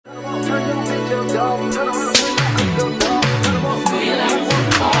He want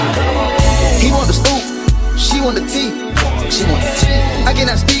the scoop, she want the tea. She want the tea. I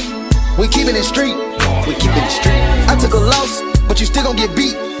cannot speak. We keep it in street. We keep it in street. I took a loss, but you still gon' get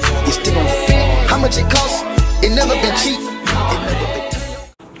beat. You still gon' get beat. How much it costs? It never been cheap.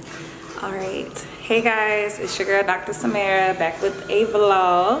 Alright, hey guys, it's your girl DrSamara back with a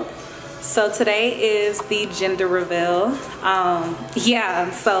vlog. So today is the gender reveal. Yeah,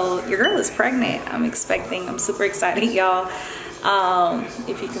 so your girl is pregnant. I'm super excited, y'all.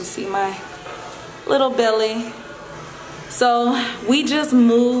 If you can see my little belly. So we just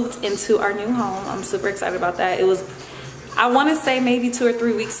moved into our new home. I'm super excited about that. It was, I want to say maybe 2 or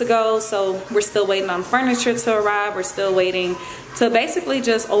 3 weeks ago. So we're still waiting on furniture to arrive. We're still waiting to basically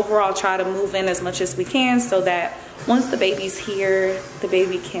just overall try to move in as much as we can so that once the baby's here, the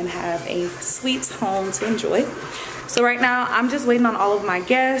baby can have a sweet home to enjoy. So right now I'm just waiting on all of my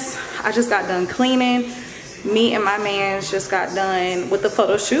guests. I just got done cleaning. Me and my man just got done with the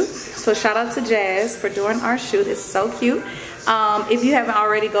photo shoot. So shout out to Jazz for doing our shoot. It's so cute. If you haven't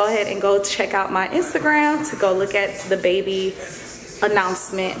already, go ahead and go check out my Instagram to go look at the baby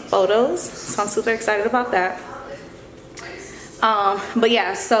announcement photos. So I'm super excited about that. But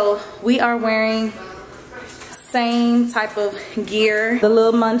yeah, so we are wearing same type of gear. The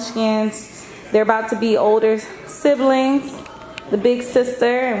little munchkins, they're about to be older siblings. The big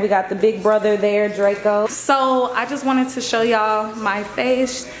sister, and we got the big brother there, Draco. So I just wanted to show y'all my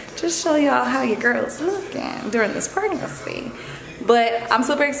face, just show y'all how your girl is looking during this pregnancy. But I'm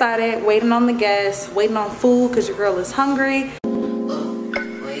super excited, waiting on the guests, waiting on food because your girl is hungry.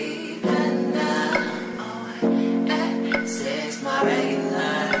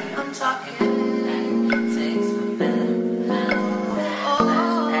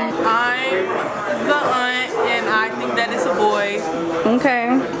 Okay.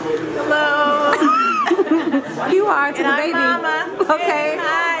 Hello. You are to and the I'm baby. Mama. Okay. Hey,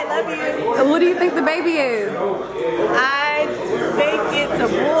 hi, love you. What do you think the baby is? I think it's a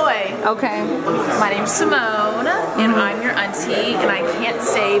boy. Okay. My name's Simone, and I'm your auntie, and I can't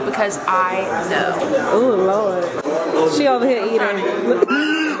say because I know. Oh Lord. She over here eating.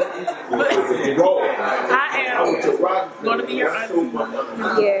 I am gonna be your auntie.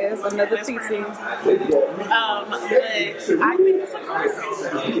 Yes, another TT. But I think it's a girl.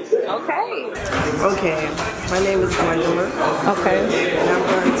 Okay. Okay, my name is Angela. Okay. And I'm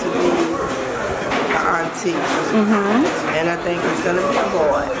going to be the auntie. And I think it's going to be a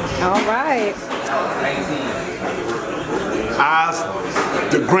boy. All right. I's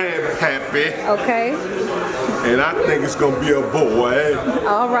the grandpappy. Okay. And I think it's going to be a boy.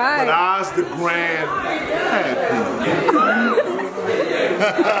 All right. But I's the grandpappy.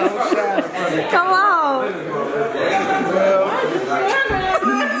 Come on.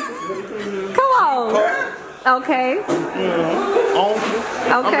 Come on. Okay.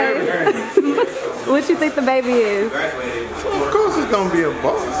 Okay. What you think the baby is? Of course it's going to be a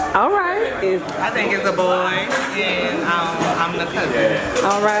boy. All right. I think it's a boy, and I'm the cousin.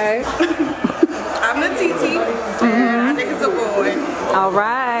 All right. I'm the TT, and I think it's a boy. All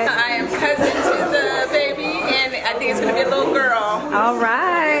right. I am cousin to the baby, and I think it's going to be a little girl. All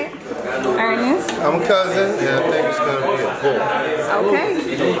right. Ernest? I'm a cousin, and I think it's going to be a boy. Okay.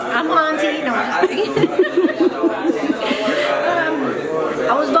 I'm auntie. No, I'm just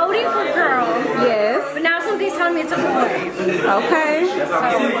I was voting for girl. Yes. But now somebody's telling me it's a boy. Okay. So,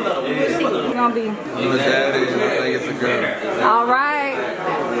 we'll see. It's gonna be. I'm a daddy, I think it's a girl. All right.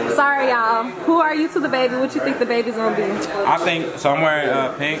 Sorry, y'all. Who are you to the baby? What you think the baby's gonna be? I think, so I'm wearing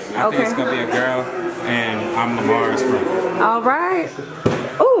pink. I think it's gonna be a girl, and I'm Lamar's friend. All right.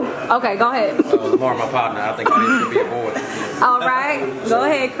 Ooh, okay, go ahead. Lamar, my partner, I think it's gonna be a boy. All right, go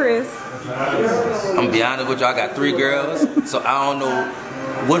ahead, Chris. I'm gonna be honest with you, I got 3 girls, so I don't know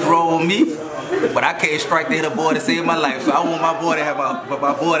what's wrong with me, but I can't strike the other boy to save my life, so I want my boy to have a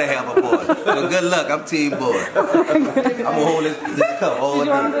boy. So good luck, I'm team boy. I'm gonna hold this cup all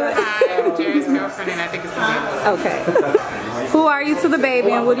day. I'm Jerry's girlfriend, and I think it's going to be a boy. Okay. Who are you to the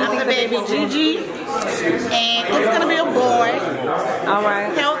baby, and what do you I'm think the baby Gigi, and it's going to be a boy. All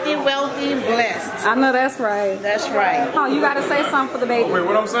right. Healthy, wealthy, blessed. I know that's right. That's right. Oh, you gotta say something for the baby. Wait,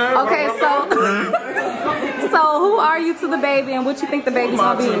 what I'm saying? Okay, so who are you to the baby, and what you think the baby's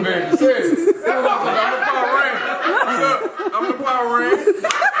gonna be? I'm the Power Ranger.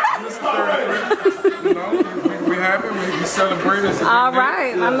 You know, we happy, we celebrate. All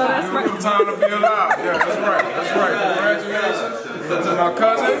right, I know that's right. It's time to be alive. Yeah, that's right. That's right. Congratulations to my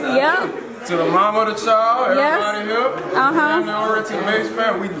cousin. Yep. To the mama of the child, Yes. everybody here. Family already, to the Mace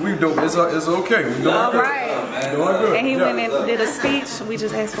family. We do. It's okay. We do All right. and he went and did a speech. We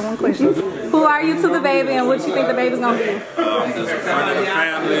just asked for one question. Who are you to the baby, and what you think the baby's gonna be? Just a friend of the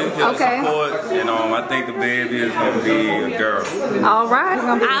family, Okay. support, and I think the baby is gonna be a girl. All right.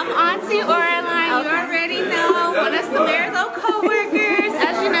 I'm Auntie Orline. You already know, one of Samara's old co-workers,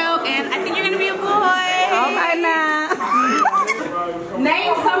 as you know, and I think you're gonna be a boy. All right now.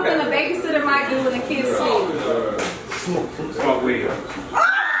 Name something a babysitter might do when the kids sleep. Smoke weed.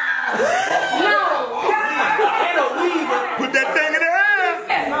 No. Put that thing in the air.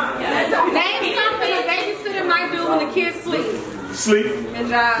 Name something a babysitter might do when the kids sleep. Sleep. Good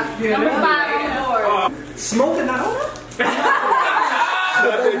job. Number 5 on the board. Smoking out.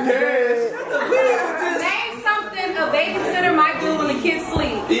 Name something a babysitter might do when the kids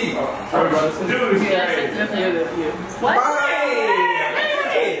sleep. What?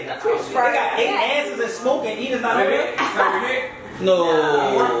 Hey, that's what they got 8 asses and smoking. Eat is not okay. No.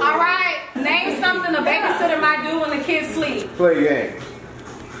 All right. Name something a babysitter might do when the kids sleep. Play a game.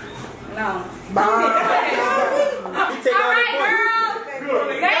 No. All right, girl.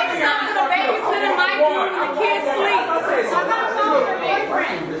 Name something a babysitter might do when the kids sleep. I'm not calling her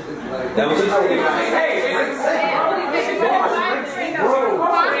boyfriend. That was just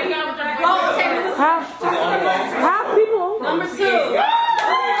Number 2.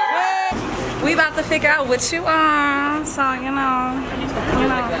 We about to figure out what you are, so you know.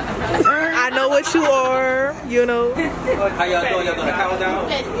 I know what you are, you know. How y'all doing? Y'all gonna count down?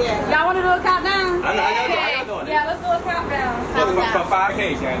 Y'all want to do a countdown? I know how y'all doing it. Yeah, let's do a countdown. From 5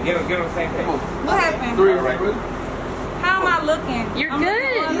 Ks, yeah. Get on the same page. What happened? 3, right? How am I looking? You're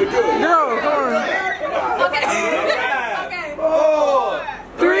good. No, Okay. Okay. 4,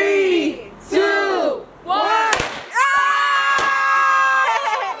 3, 2, 1.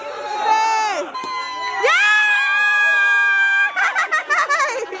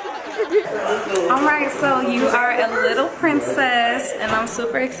 Alright, so you are a little princess, and I'm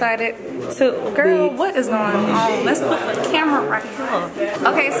super excited to. Girl, what is going on? Let's put the camera right here.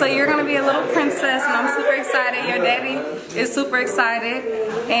 Okay, so you're gonna be a little princess, and I'm super excited. Your daddy is super excited,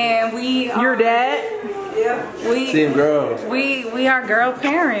 and we. your dad? We. Team girls. We are girl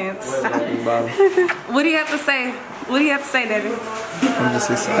parents. What do you have to say? What do you have to say, Daddy? I'm just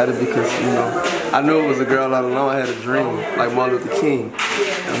excited because, you know, I knew it was a girl all along. I had a dream, like Martin Luther King.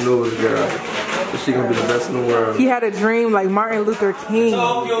 I knew it was a girl. But she gonna be the best in the world. He had a dream like Martin Luther King.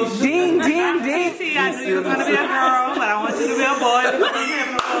 Ding, ding, ding. I knew you was gonna be a girl, but I want you to be a boy. Because I'm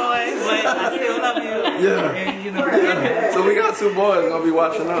having a boy, but I still love you. Yeah. And, you know, So we got 2 boys gonna be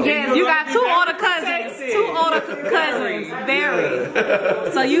watching out. Yes, you got 2 older cousins. 2 older cousins.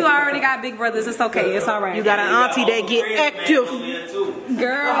 Very. So you already got big brothers. It's okay. It's all right. You got an auntie that get active.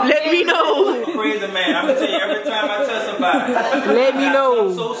 Girl. Let me know. crazy man. I'm gonna tell you every time I tell somebody. Let me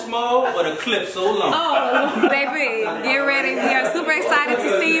know. So small, but a clip so long. Oh, baby, get ready. We are super excited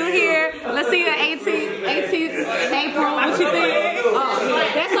to see you here. Let's see you 18th April. What you think?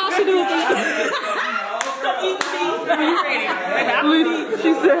 Oh, that's all she do is eat.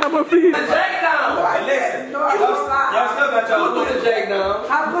 She said, I'm a feed. Jack down. Hey, listen. Y'all still got y'all. Who put the Jack down?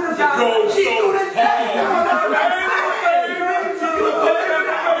 I put it down. She threw the Jack down.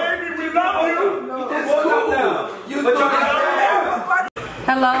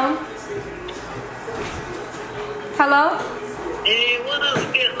 Hello? Hello? Hey, what is it?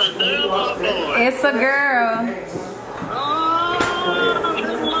 A girl or a boy? It's a girl. Oh,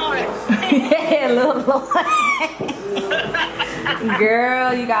 little Lord. Yeah, little Lord.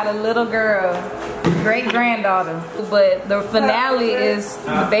 Girl, you got a little girl. Great granddaughter. But the finale is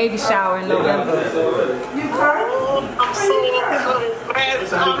the baby shower in November. Oh, I'm so glad.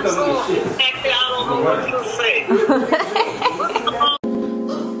 I'm so happy. I don't know what to say.